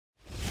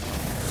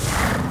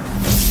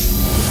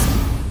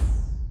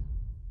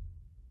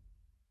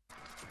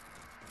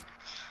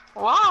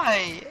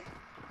Why?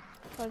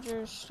 Cause you're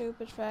a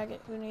stupid faggot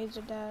who needs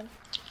a dad.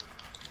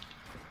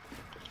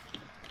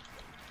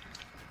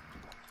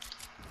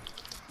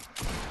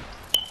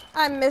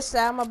 I missed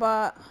that, I'm a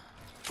bot.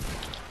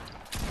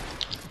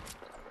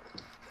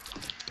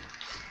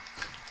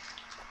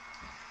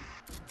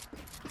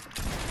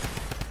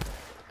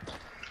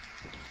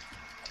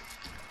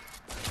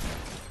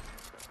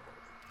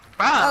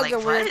 Bro, That like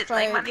was a weird what?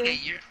 fight, Like my dude.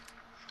 nigga, you're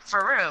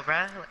for real,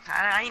 bro.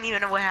 I ain't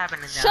even know what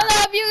happened in that. Shut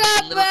up, you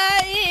got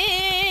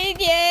bodied,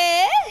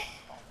 yeah.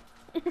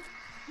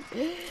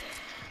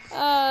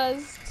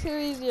 It's too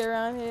easy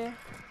around here.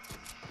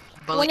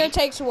 Bully. Winner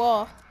takes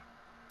wall.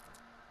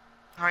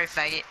 Alright,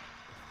 faggot.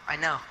 I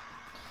know.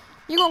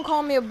 You gonna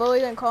call me a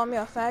bully then call me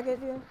a faggot,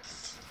 dude?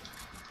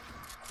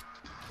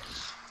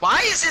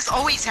 Why is this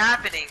always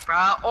happening,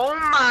 bro? Oh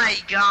my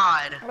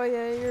god. Oh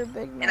yeah, you're a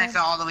big man. And I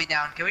fell all the way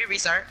down. Can we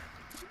restart?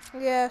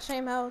 Yeah,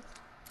 same health.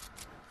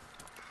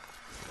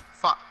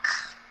 Fuck.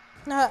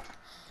 Nah,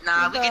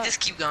 Nah, we can just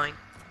keep going.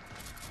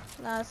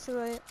 nah, it's too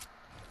late.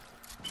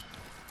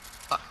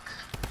 Fuck.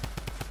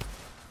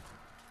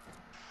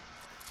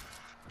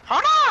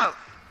 Hold up!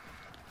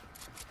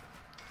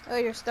 Oh,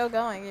 you're still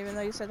going, even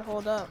though you said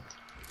hold up.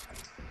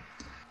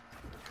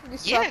 You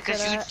suck Yeah, for cause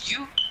that.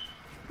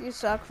 You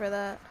suck for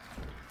that.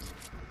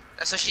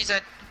 That's what she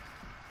said.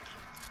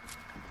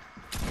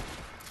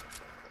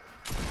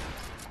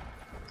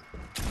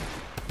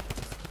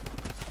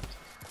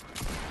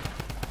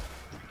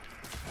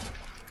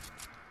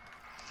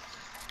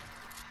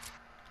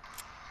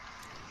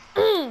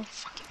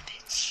 Fucking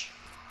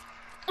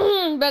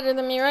bitch. Better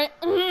than me, right?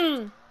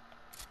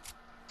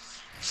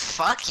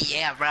 Fuck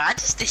yeah, bro. I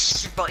just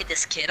destroyed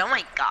this kid. Oh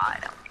my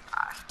god. Oh my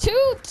god.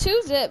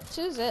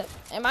 Two zip.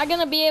 Am I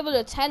gonna be able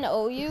to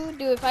 10-0 you?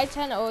 Dude, if I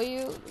 10-0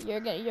 you, you're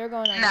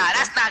going to. Nah,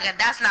 that's not good.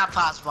 That's not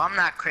possible. I'm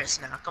not Chris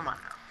now. Come on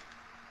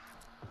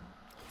now.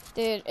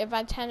 Dude, if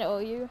I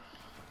 10-0 you.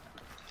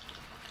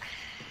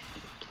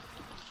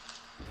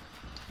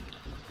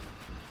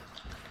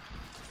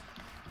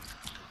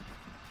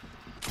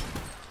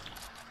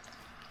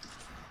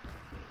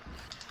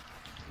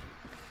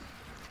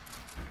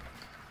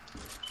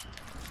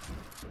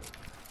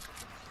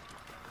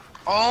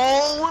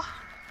 Oh,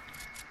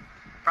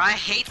 bro, I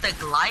hate the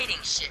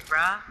gliding shit, bro.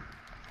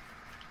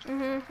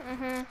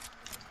 I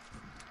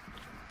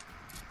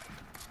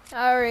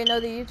already know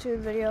the YouTube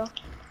video.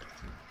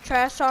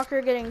 Trash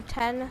talker getting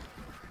 10-0'd.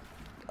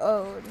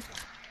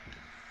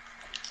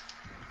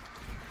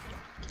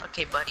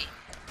 Okay, buddy.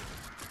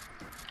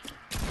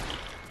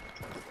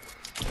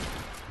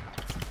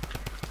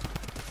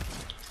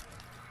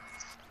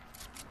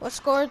 What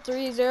score?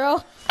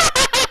 3-0.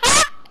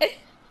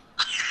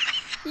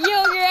 Yo,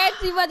 you're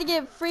actually about to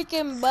get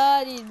freaking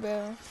bodied,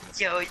 bro.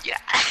 Yo, yeah.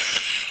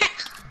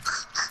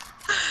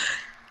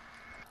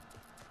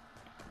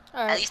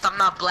 Alright. At least I'm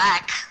not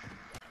black.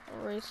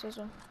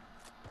 Racism.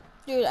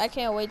 Dude, I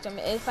can't wait to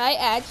if I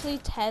actually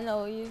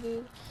 10-0 you,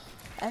 dude,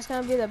 that's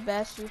gonna be the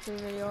best YouTube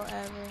video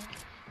ever.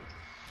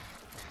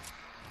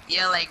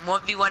 Yeah, like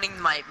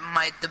 1v1ing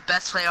the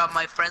best player on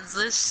my friends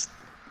list.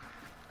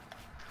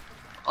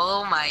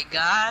 Oh my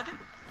god.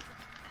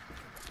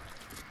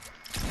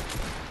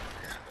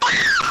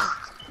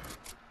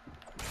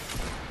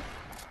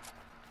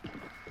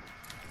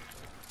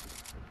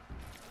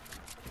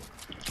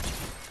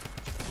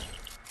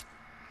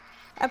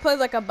 I played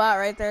like a bot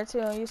right there too,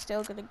 and you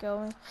still gonna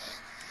go.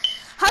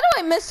 How do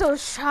I miss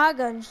those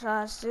shotgun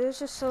shots, dude? It's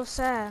just so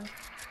sad.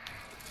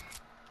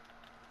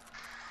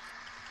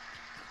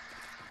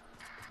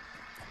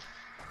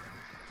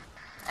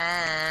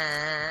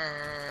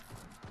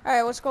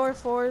 Alright, what score?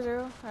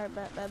 4-0. Alright,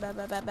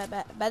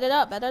 bet it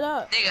up, bet it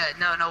up. Nigga,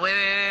 no,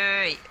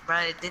 wait. Bro,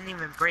 it didn't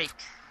even break.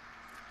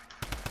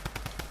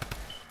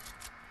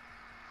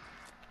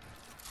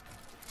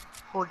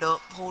 Hold up.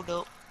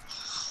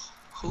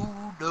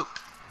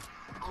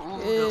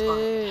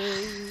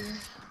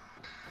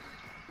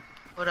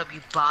 What up,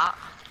 you bot?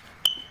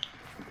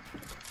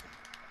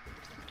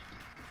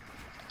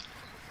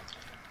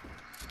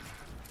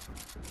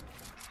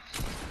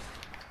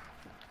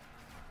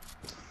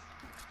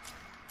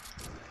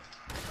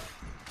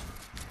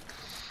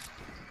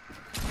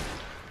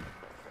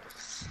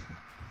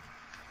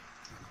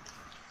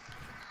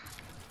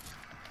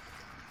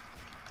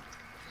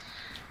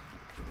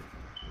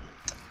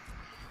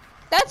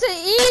 That's an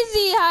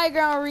easy high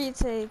ground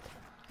retake.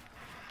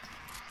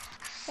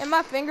 And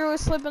my finger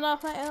was slipping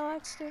off my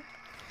LX too.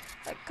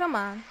 Like, come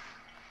on.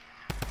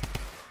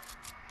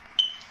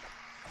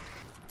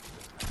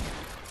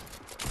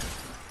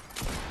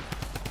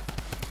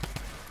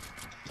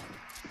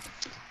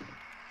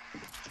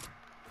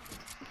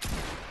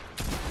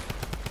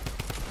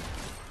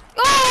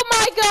 Oh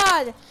my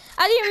god!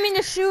 I didn't even mean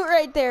to shoot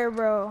right there,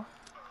 bro.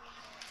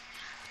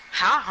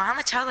 How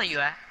much health are you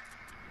at?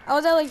 I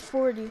was at like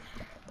 40.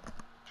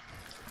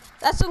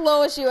 That's the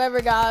lowest you ever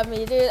got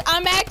me, dude.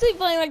 I'm actually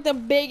playing like the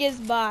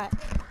biggest bot.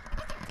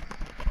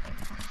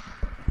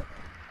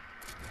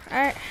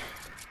 Alright.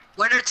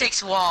 Winner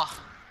takes wall.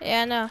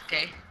 Yeah, I know.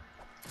 Okay.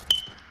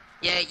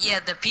 Yeah.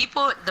 The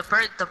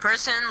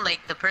person, like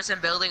the person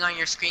building on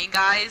your screen,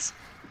 guys,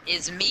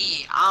 is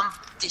me. I'm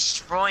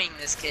destroying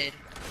this kid.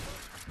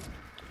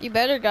 You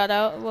better got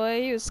out,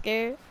 boy. He was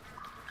scared.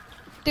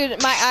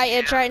 Dude, my eye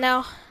itch right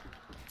now.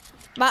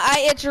 My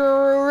eye itch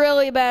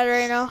really bad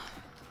right now.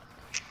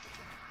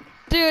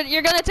 Dude,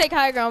 you're gonna take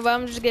high ground, but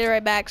I'm just getting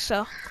right back,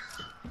 so.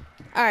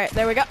 Alright,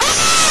 there we go.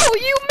 Oh,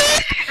 you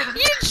missed!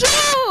 You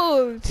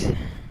choked!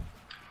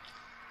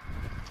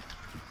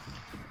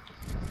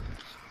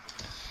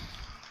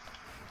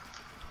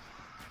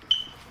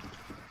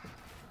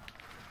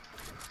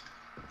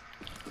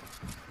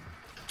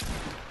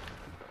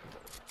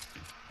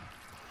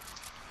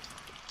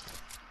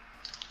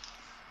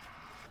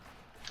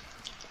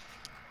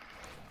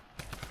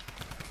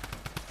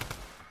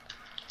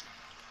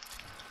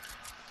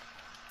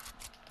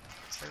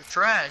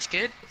 Trash,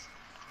 kid.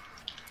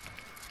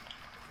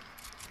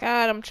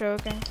 God, I'm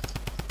choking.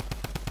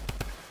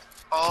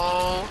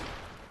 Oh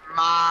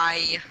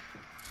my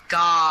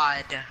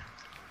god.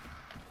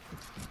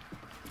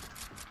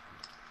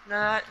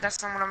 No,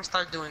 that's not what I'm gonna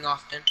start doing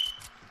often.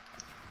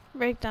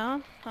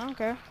 Breakdown? I don't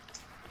care.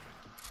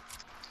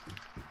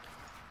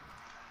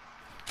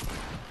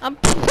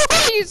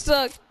 You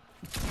suck.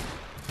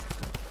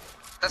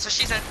 That's what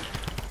she said.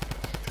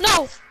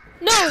 No!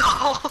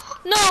 No!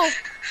 No!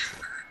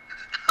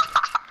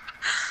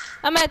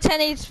 I'm at 10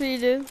 HP,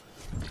 dude.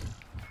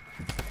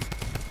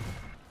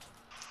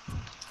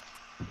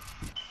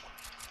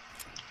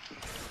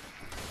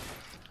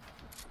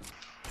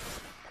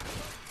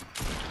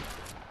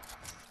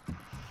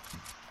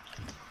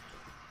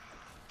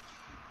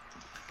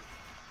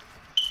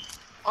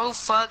 Oh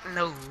fuck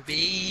no,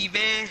 baby.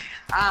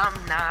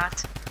 I'm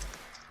not.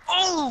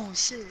 Oh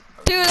shit.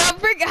 Dude, I'm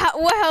freaking.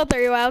 What health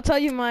are you at? I'll tell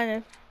you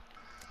mine.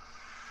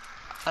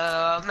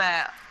 I'm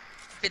at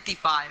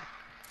 55.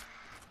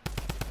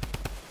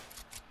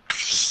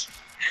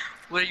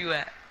 What are you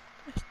at?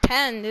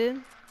 10,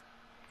 dude.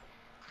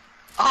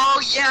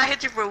 Oh yeah, I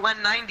hit you for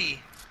 190.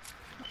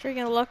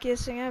 Freaking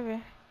luckiest thing ever.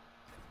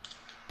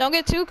 Don't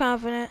get too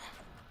confident.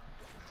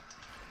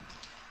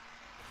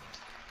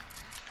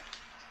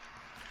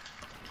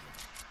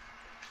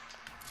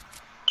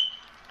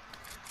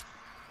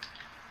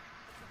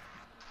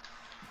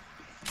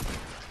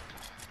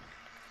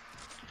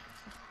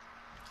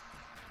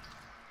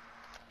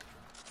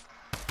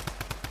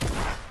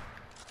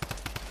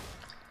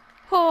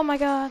 Oh my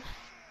god.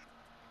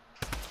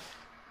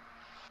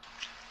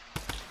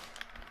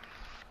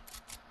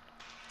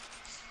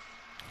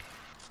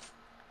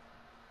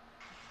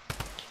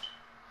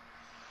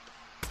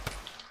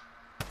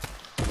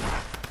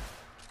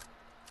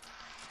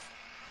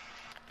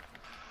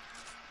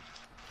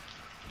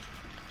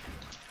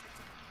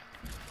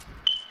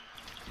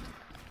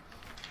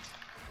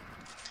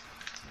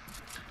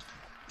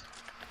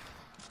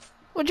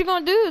 What you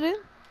gonna do, dude?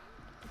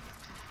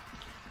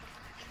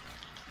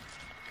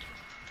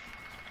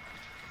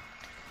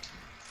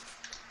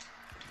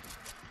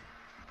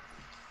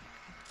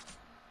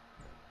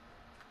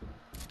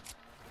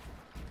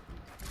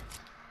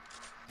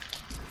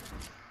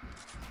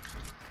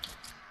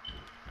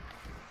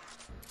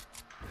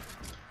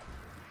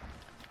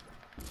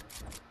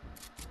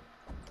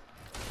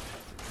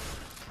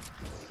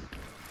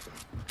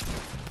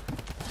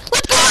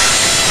 Let's go!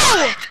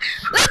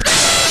 Let's go!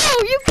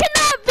 You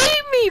cannot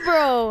beat me,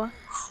 bro!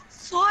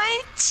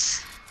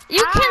 What?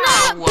 You How?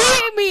 cannot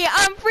beat me!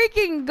 I'm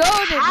freaking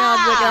goaded! No,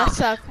 I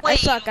suck.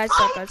 Wait, I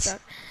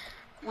suck.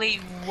 Wait,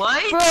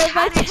 what? Bro, if I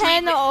How did you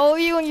 10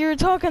 even-0 you and you were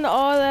talking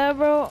all that,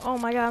 bro. Oh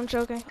my god, I'm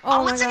choking. I Oh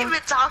my wasn't god.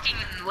 even talking.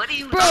 What are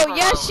you Bro, talking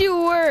yes about?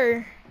 you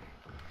were.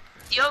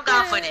 You don't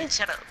got footage.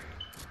 Shut up.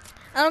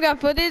 I don't got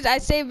footage. I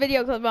saved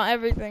video clip on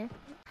everything.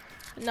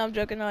 No, I'm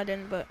joking. No, I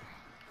didn't, but.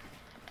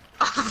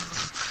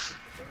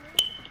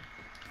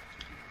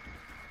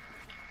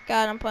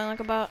 God, I'm playing like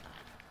a bot.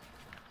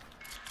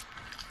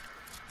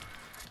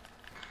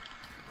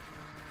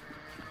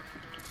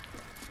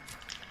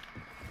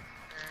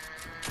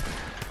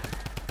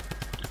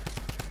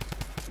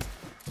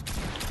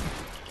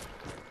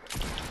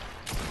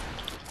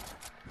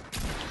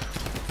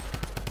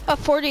 A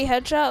 40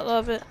 headshot,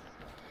 love it.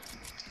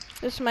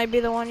 This might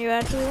be the one you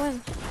actually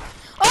win.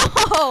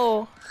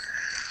 Oh!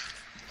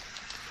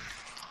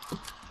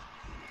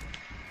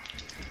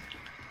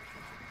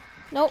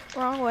 Nope,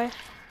 wrong way.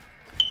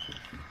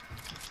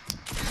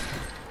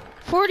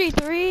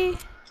 43.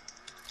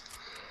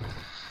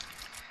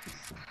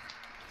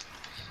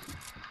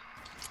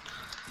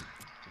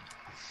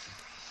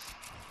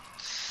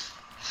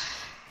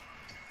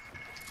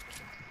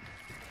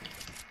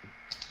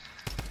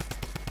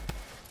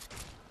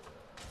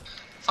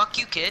 Fuck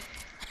you, kid.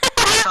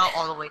 I fell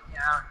all the way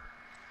down.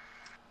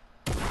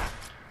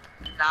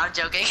 Nah, I'm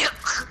joking.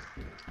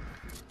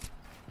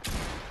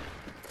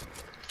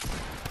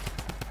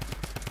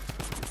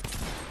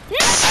 No!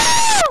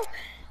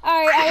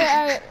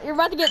 Alright. You're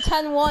about to get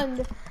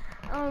 10-1.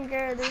 I don't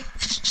care, dude.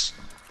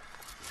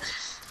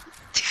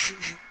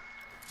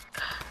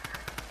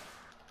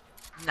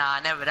 Nah,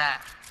 never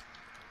that.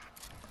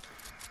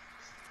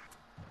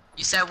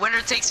 said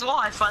winner takes all.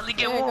 I finally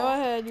get Yeah, wall. go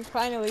ahead. You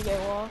finally get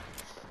wall.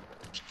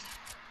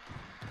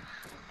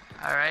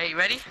 All right, you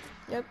ready?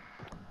 Yep.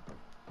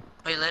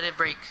 Wait, let it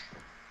break.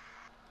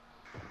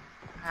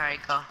 All right,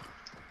 go.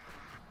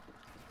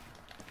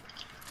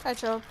 I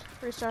choked.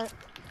 Restart.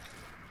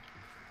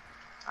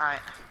 All right.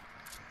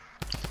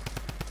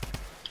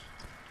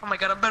 Oh my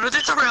god, I'm better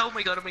than Terrell. Oh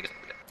my god, oh my god,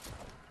 oh my god.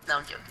 No,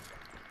 I'm joking.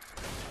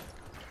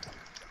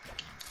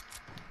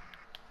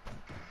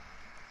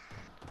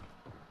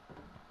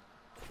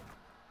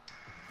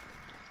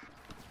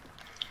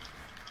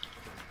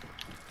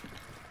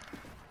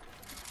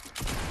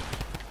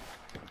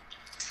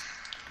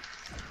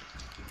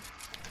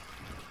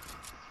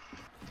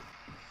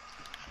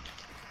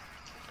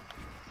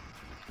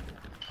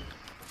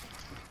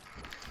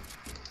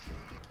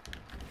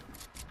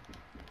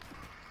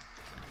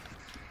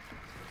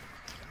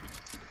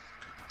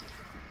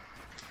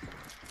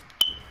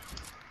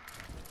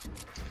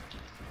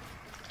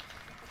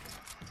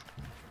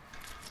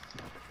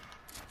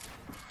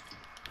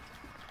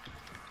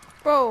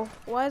 Bro,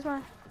 why is my...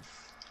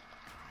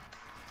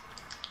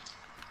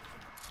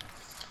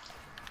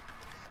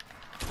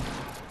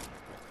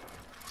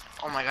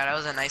 Oh my god, that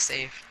was a nice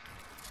save.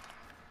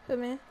 Hit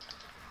me.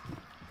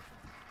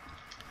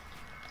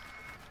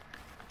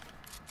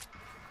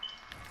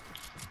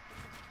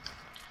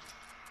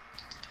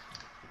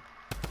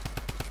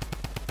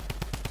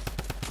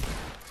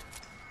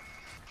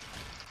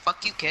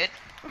 Fuck you, kid.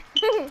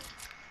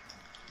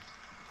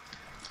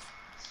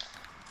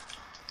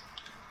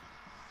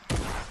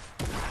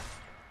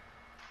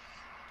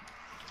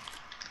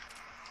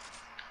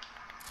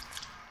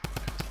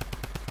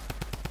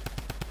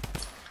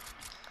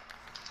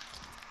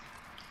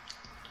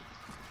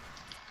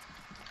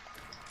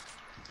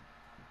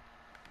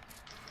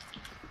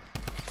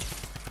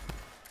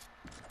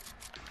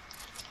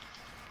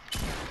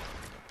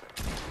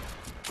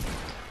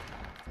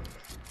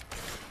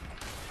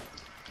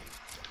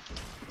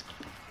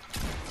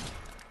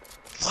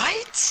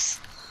 What?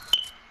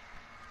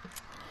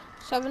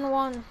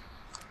 7-1.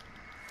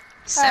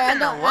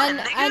 7-1,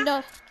 nigga? I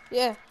know.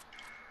 Yeah.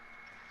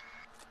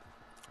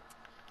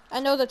 I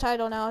know the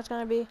title now. It's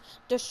gonna be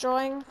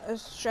destroying a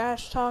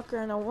trash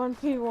talker in a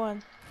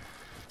 1v1.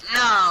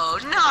 No,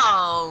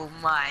 no,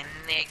 my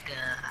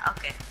nigga.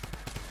 Okay.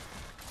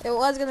 It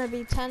was gonna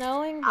be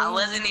 10-0ing. I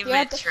wasn't even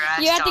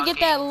trash You have to get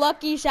that talking.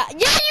 lucky shot.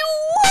 Yeah, you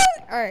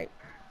won! Alright.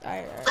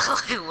 Alright. No,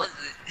 it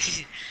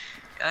wasn't.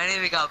 I didn't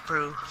even got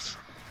proof.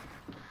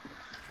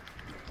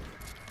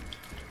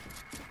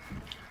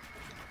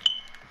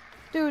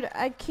 Dude,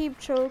 I keep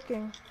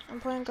choking.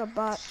 I'm playing a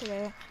bot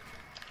today.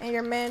 And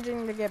you're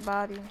managing to get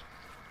body.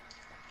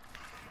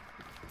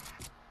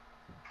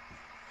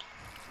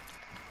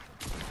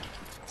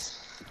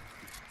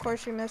 Of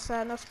course you missed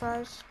that, no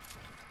surprise.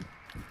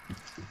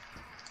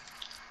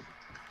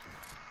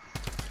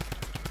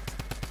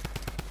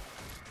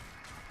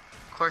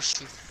 Of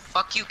course you.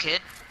 Fuck you,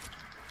 kid.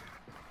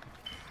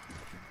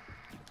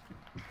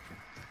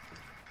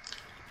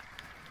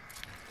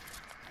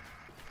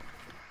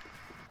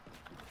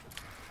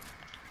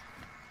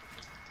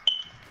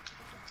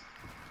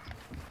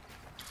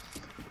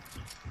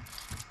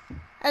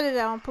 Edit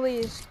that one,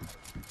 please.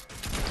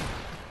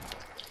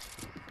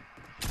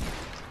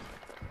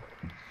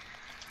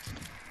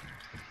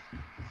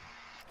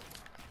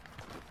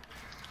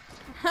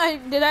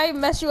 Did I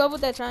mess you up with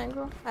that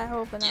triangle? I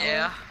hope not.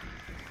 Yeah.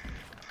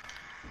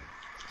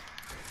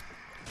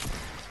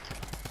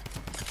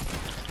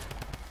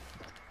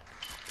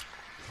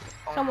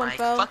 Oh Someone my,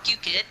 fell. fuck you,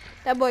 kid.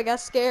 That boy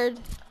got scared.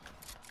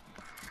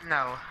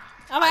 No.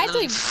 I'm I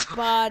actually lose.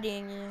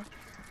 bodying you.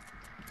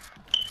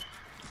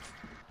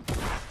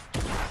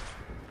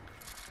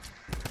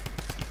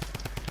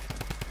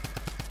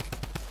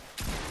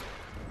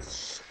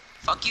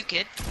 Fuck you,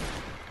 kid.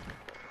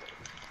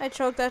 I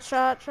choked that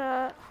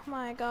shot.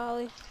 My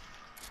golly.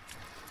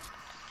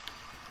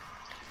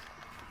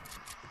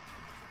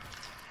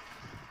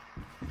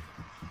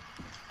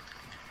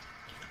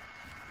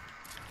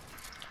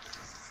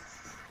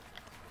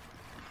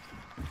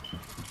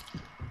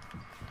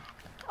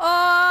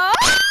 Oh!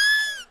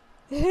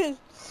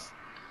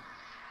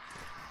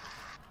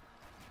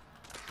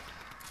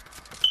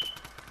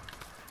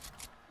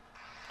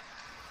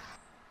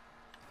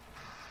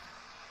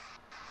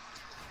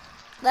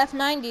 Left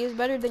 90 is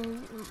better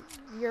than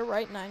your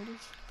right 90s.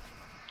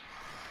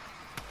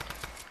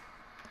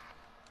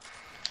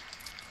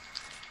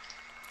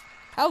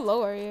 How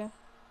low are you?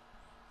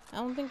 I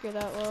don't think you're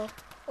that low.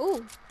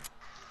 Ooh.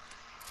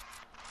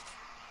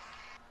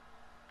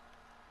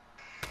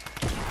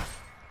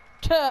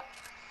 Tuh.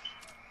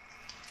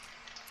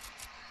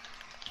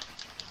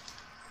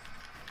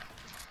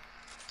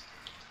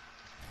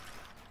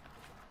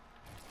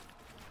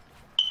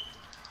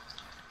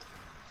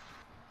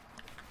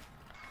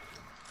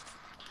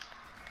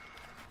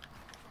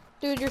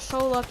 Dude, you're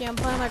so lucky. I'm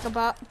playing like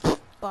a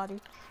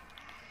body.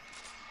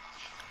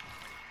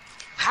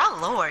 How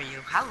low are you?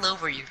 How low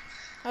were you?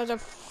 I was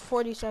at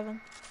 47.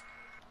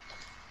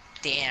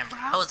 Damn, bro.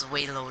 I was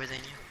way lower than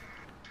you.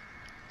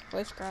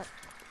 Wait, scrap.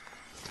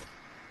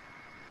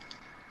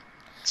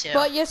 Chill.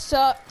 But you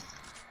suck.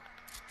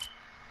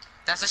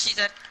 That's what she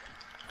said.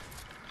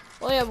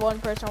 We only have one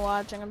person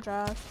watching. I'm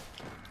trash.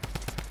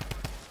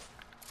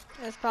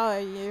 It's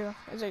probably you.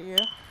 Is it you?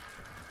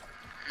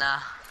 Nah.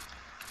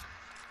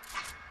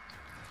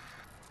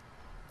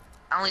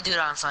 I only do it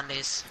on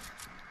Sundays.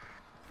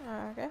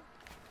 Okay.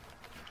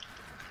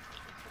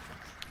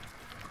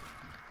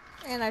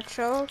 And I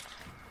choked.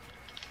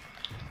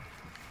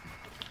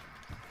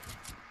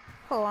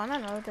 Hold on, I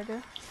know what to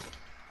do.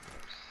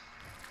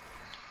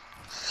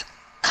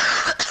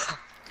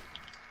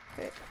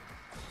 Okay.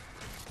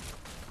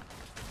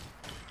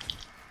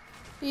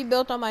 You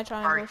built on my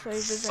triangle, so you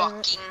deserve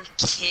it. Fucking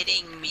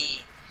kidding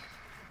me?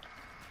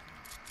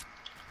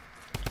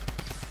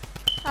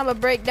 I'm a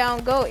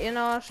breakdown goat, you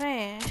know what I'm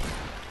saying?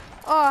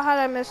 Oh, how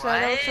did I miss that?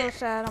 That was so What?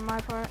 sad on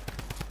my part.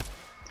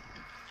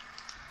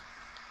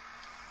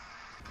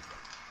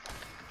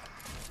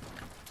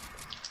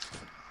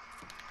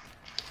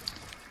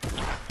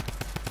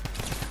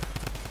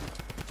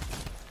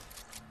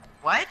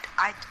 What?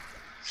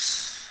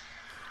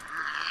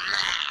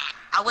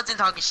 I wasn't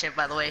talking shit,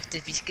 by the way. If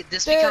this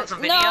becomes a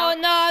video, I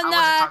wasn't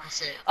talking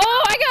shit.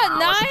 Oh, I got I wasn't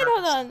 9. talking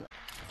Hold on.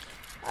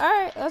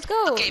 Alright, let's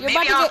go. Okay, You're maybe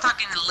about I to was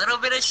talking a little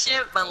bit of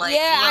shit, but like,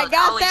 Yeah, look, I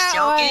got was that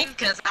joking one.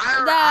 because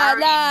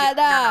I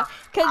Nah.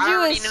 Cause I you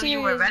already was knew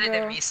you were serious, better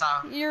than bro. me, so.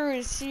 You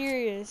were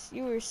serious.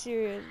 You were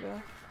serious,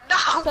 bro. No,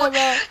 So,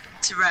 bro.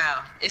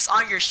 Terrell, it's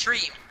on your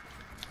stream.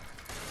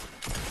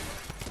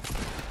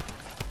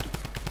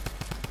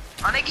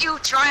 I think you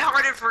try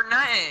harder for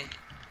nothing.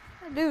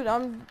 Dude,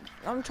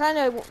 I'm trying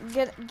to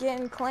get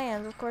in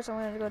clans. Of course, I'm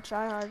gonna go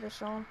try hard to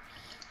show 'em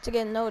to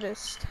get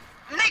noticed.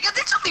 Nigga,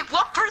 there's only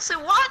one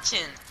person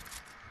watching.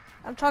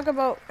 I'm talking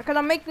about because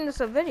I'm making this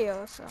a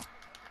video, so.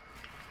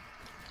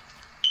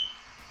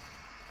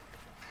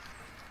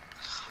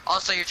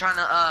 Also, you're trying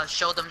to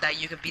show them that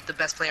you can beat the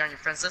best player on your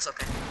friends list.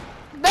 Okay.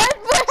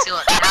 See,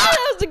 look,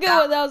 That was a good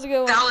one. That was a good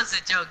one. That was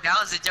a joke. That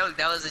was a joke.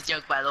 That was a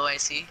joke, by the way.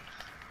 See.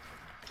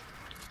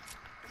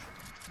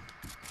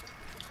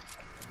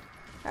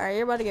 Alright,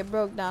 you're about to get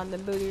broke down,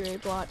 then booty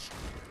rape, watch.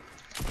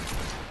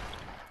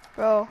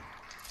 Bro.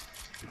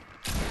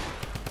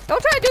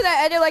 Don't try to do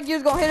that edit like you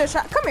was gonna hit a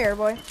shot. Come here,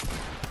 boy.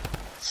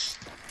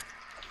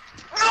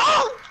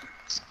 No!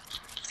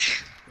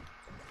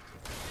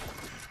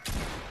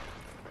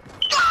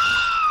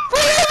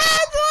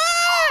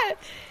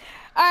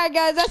 Alright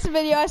guys, that's the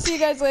video. I'll see you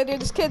guys later.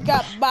 This kid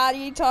got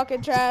body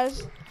talking trash.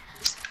 See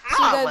you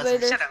guys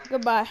later.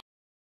 Goodbye.